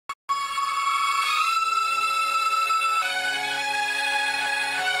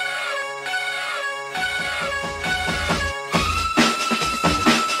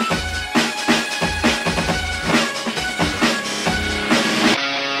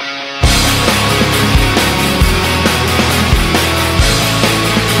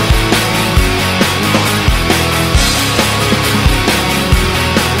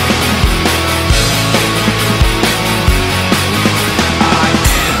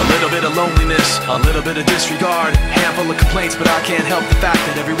A little bit of disregard, handful of complaints, but I can't help the fact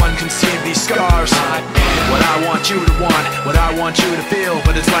that everyone can see these scars. What I want you to want, what I want you to feel,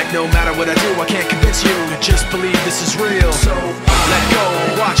 but it's like no matter what I do, I can't convince you to just believe this is real. So let go,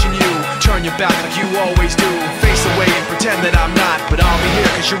 watching you turn your back like you always do. Face away and pretend that I'm not, but I'll be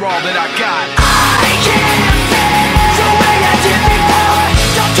here cause you're all that I got. I can't face the way I did before.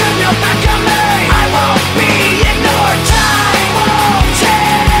 Don't turn your back on me. I won't be ignored. Time won't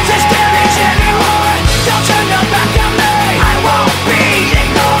change this damage anymore. Don't turn your back on me. I won't be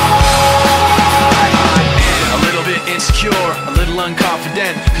ignored. A little bit insecure, a little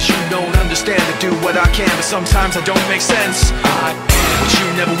unconfident, cause you don't understand. I do what I can, but sometimes I don't make sense. What you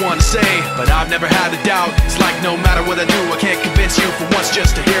never want to say, but I've never had a doubt. It's like no matter what I do, I can't convince you for once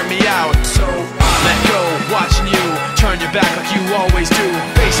just to hear me out. So let go, watching you turn your back like you always do.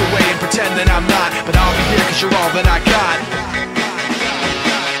 Face away and pretend that I'm not, but I'll be here cause you're all that I got.